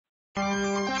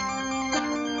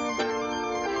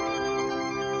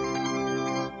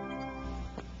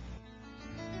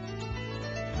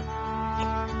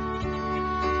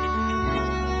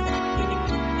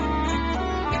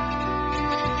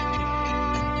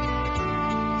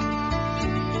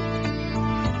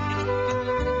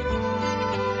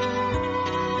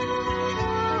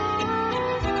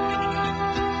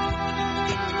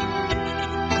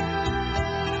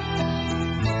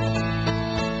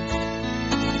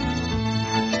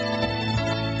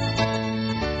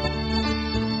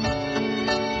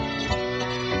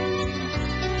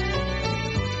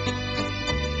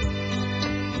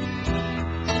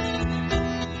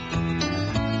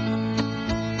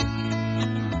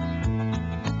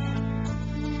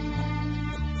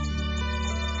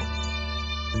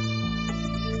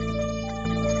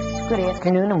Good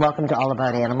afternoon and welcome to All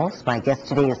About Animals. My guest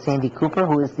today is Sandy Cooper,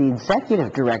 who is the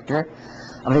executive director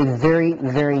of a very,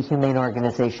 very humane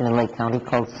organization in Lake County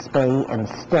called Spay and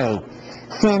Stay.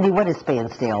 Sandy, what is Spay and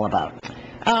Stay all about?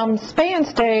 Spay and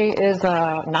Stay is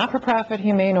a not-for-profit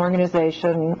humane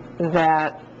organization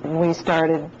that we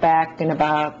started back in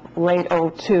about late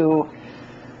 '02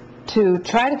 to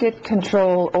try to get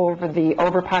control over the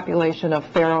overpopulation of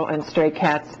feral and stray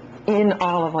cats in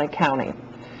all of Lake County.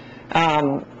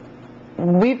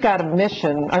 We've got a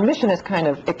mission. Our mission has kind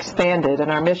of expanded,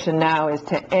 and our mission now is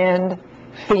to end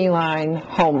feline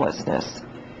homelessness.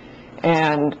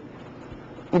 And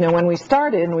you know, when we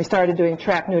started doing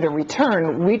trap, neuter,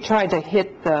 return, we tried to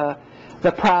hit the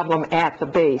problem at the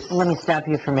base. Let me stop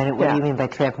you for a minute. What do you mean by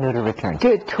trap, neuter, return?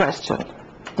 Good question.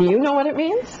 Do you know what it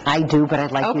means? I do, but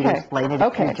I'd like you to explain it.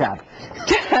 Okay. Good job.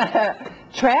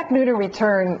 Trap, neuter,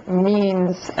 return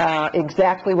means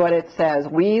exactly what it says.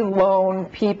 We loan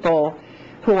people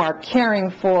who are caring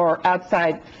for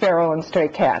outside feral and stray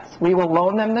cats. We will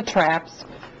loan them the traps.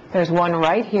 There's one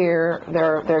right here.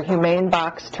 They're humane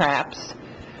box traps.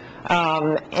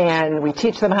 And we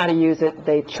teach them how to use it.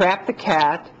 They trap the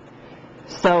cat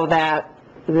so that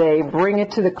they bring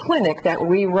it to the clinic that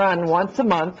we run once a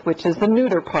month, which is the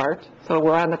neuter part. So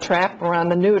we're on the trap, we're on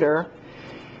the neuter,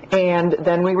 and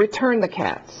then we return the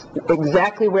cats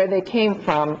exactly where they came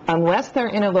from, unless they're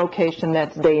in a location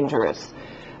that's dangerous.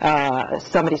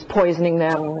 Somebody's poisoning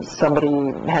them, somebody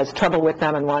has trouble with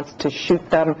them and wants to shoot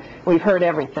them. We've heard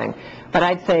everything. But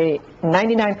I'd say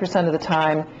 99% of the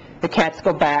time, the cats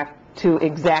go back to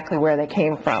exactly where they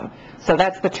came from. So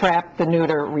that's the trap, the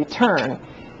neuter, return.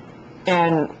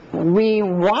 And we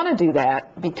want to do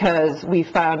that because we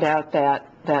found out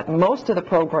that most of the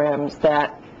programs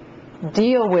that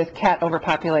deal with cat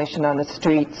overpopulation on the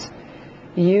streets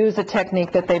use a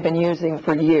technique that they've been using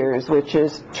for years, which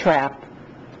is trap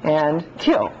and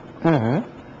kill,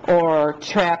 or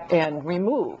trap and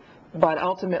remove. But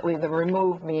ultimately the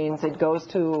remove means it goes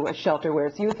to a shelter where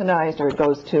it's euthanized, or it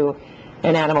goes to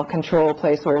an animal control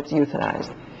place where it's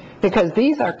euthanized. Because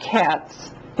these are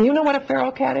cats. Do you know what a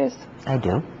feral cat is? I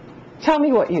do. Tell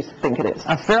me what you think it is.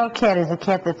 A feral cat is a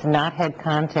cat that's not had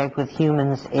contact with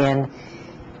humans and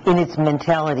in its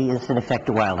mentality is in effect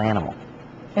a wild animal.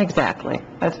 Exactly.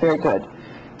 That's very good.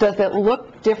 Does it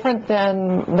look different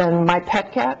than my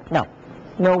pet cat? No.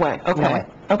 No way. Okay. No way.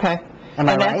 Okay. Am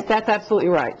I right? That's absolutely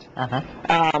right.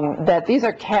 That these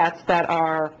are cats that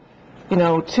are,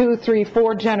 2, 3,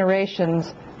 4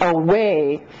 generations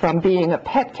away from being a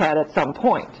pet cat at some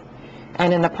point.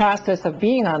 And in the process of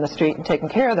being on the street and taking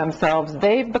care of themselves,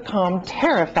 they've become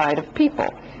terrified of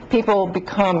people. People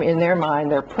become, in their mind,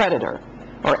 their predator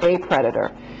or a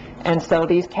predator. And so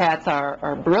these cats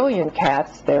are brilliant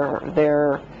cats.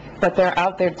 But they're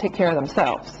out there to take care of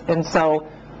themselves. And so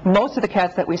most of the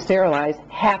cats that we sterilize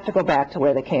have to go back to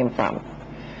where they came from.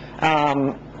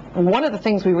 One of the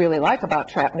things we really like about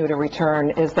trap, neuter,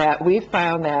 return is that we've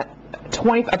found that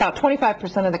about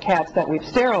 25% of the cats that we've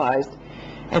sterilized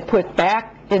and put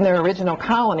back in their original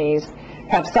colonies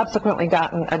have subsequently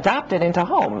gotten adopted into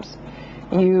homes.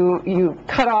 You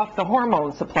cut off the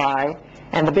hormone supply,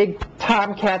 and the big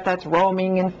tomcat that's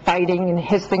roaming and fighting and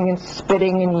hissing and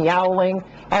spitting and yowling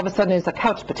all of a sudden is a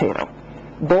couch potato,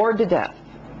 bored to death,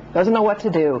 doesn't know what to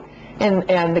do.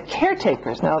 And the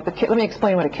caretakers, now let me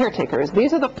explain what a caretaker is.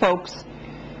 These are the folks,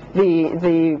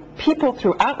 the people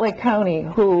throughout Lake County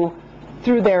who,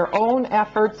 through their own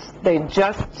efforts, they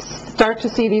just start to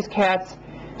see these cats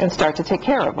and start to take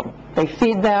care of them. They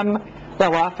feed them.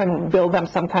 They'll often build them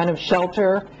some kind of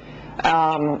shelter.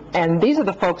 And these are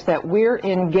the folks that we're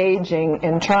engaging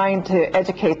in trying to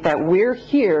educate that we're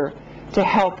here to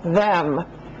help them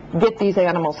get these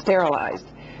animals sterilized.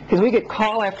 Because we get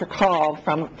call after call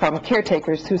from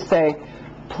caretakers who say,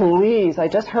 please, I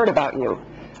just heard about you.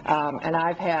 And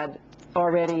I've had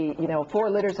already, 4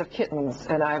 litters of kittens,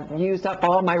 and I've used up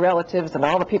all my relatives and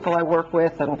all the people I work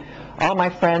with and all my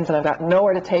friends, and I've got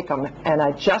nowhere to take them, and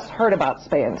I just heard about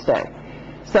Spay and Stay.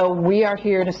 So we are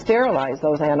here to sterilize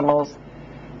those animals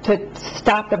to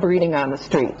stop the breeding on the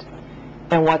street.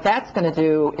 And what that's going to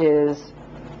do is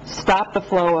stop the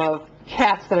flow of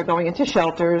cats that are going into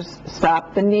shelters,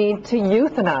 stop the need to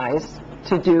euthanize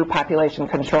to do population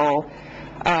control,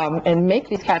 and make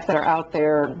these cats that are out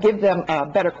there, give them a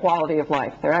better quality of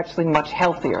life. They're actually much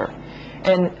healthier.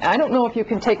 And I don't know if you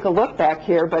can take a look back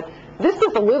here, but this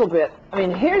is a little bit,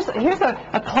 here's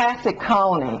a classic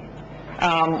colony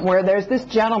where there's this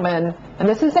gentleman, and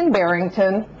this is in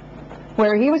Barrington,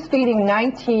 where he was feeding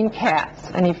 19 cats,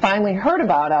 and he finally heard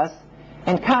about us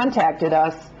and contacted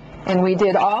us, and we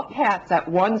did all cats at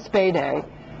one spay day,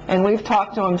 And we've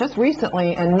talked to him just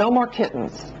recently, and no more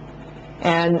kittens.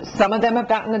 And some of them have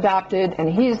gotten adopted,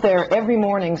 and he's there every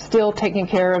morning still taking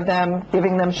care of them,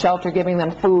 giving them shelter, giving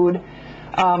them food.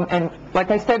 And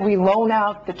like I said, we loan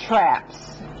out the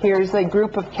traps. Here's a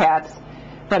group of cats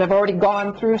that have already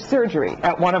gone through surgery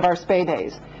at one of our spay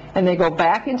days. And they go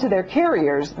back into their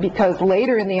carriers because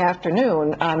later in the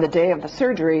afternoon, on the day of the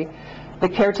surgery, the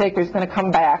caretaker is going to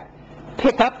come back,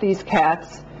 pick up these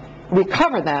cats,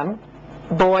 recover them,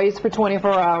 boys for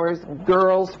 24 hours,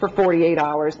 girls for 48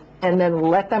 hours, and then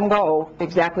let them go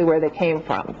exactly where they came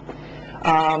from.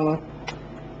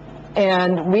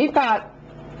 And we've got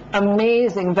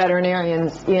amazing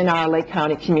veterinarians in our Lake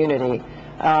County community.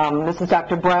 This is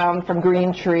Dr. Brown from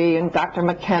Green Tree and Dr.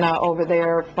 McKenna over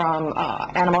there from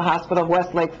Animal Hospital of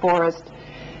West Lake Forest.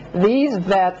 These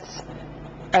vets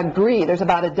agree. There's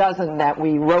about a dozen that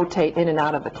we rotate in and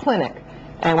out of the clinic,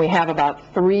 and we have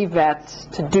about 3 vets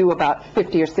to do about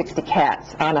 50 or 60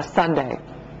 cats on a Sunday.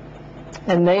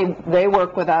 And they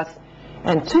work with us,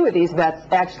 and 2 of these vets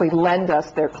actually lend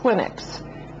us their clinics.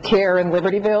 Care in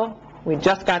Libertyville, we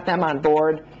just got them on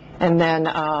board, and then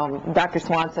Dr.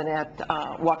 Swanson at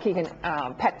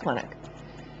Waukegan Pet Clinic.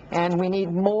 And we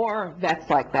need more vets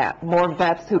like that, more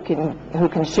vets who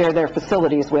can share their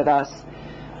facilities with us,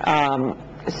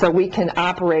 so we can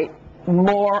operate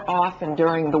more often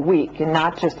during the week and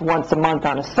not just once a month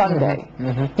on a Sunday.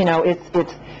 Mm-hmm. You know,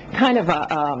 it's kind of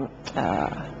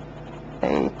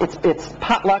it's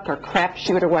potluck or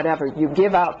crapshoot or whatever. You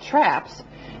give out traps.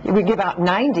 We give out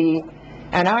 90,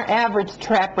 and our average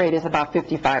trap rate is about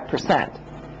 55%.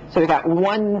 So we got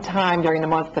one time during the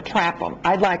month to trap them.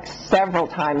 I'd like several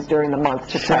times during the month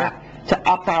to trap to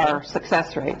up our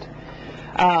success rate.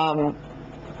 We're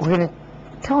going to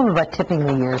tell them about tipping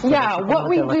the ears. Yeah, what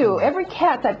we do, every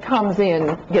cat that comes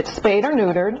in gets spayed or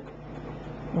neutered,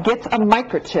 gets a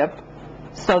microchip,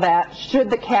 so that should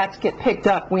the cats get picked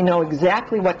up, we know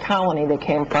exactly what colony they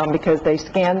came from because they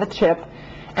scan the chip.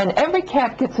 And every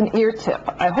cat gets an ear tip.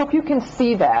 I hope you can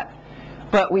see that.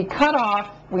 But we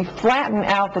flatten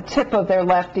out the tip of their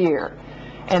left ear.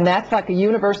 And that's like a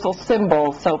universal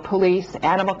symbol. So police,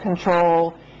 animal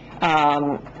control,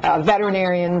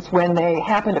 veterinarians, when they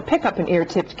happen to pick up an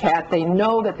ear-tipped cat, they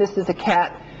know that this is a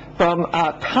cat from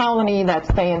a colony that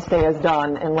Spay and Stay has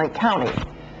done in Lake County.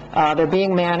 They're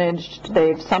being managed.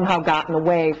 They've somehow gotten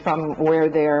away from where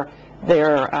their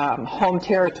home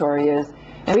territory is.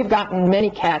 And we've gotten many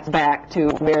cats back to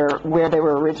where they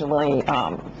were originally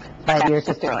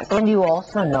sterilized. And you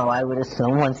also know, I would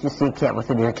assume, once you see a cat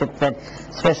with an ear tip, that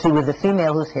especially with a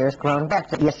female whose hair's grown back,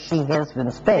 that yes, she has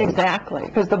been spayed. Exactly.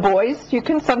 Because the boys, you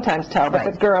can sometimes tell,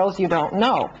 but the girls, you don't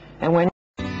know. And when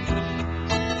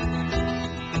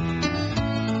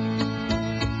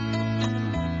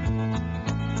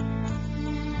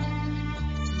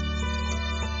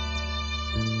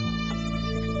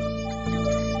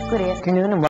Good afternoon and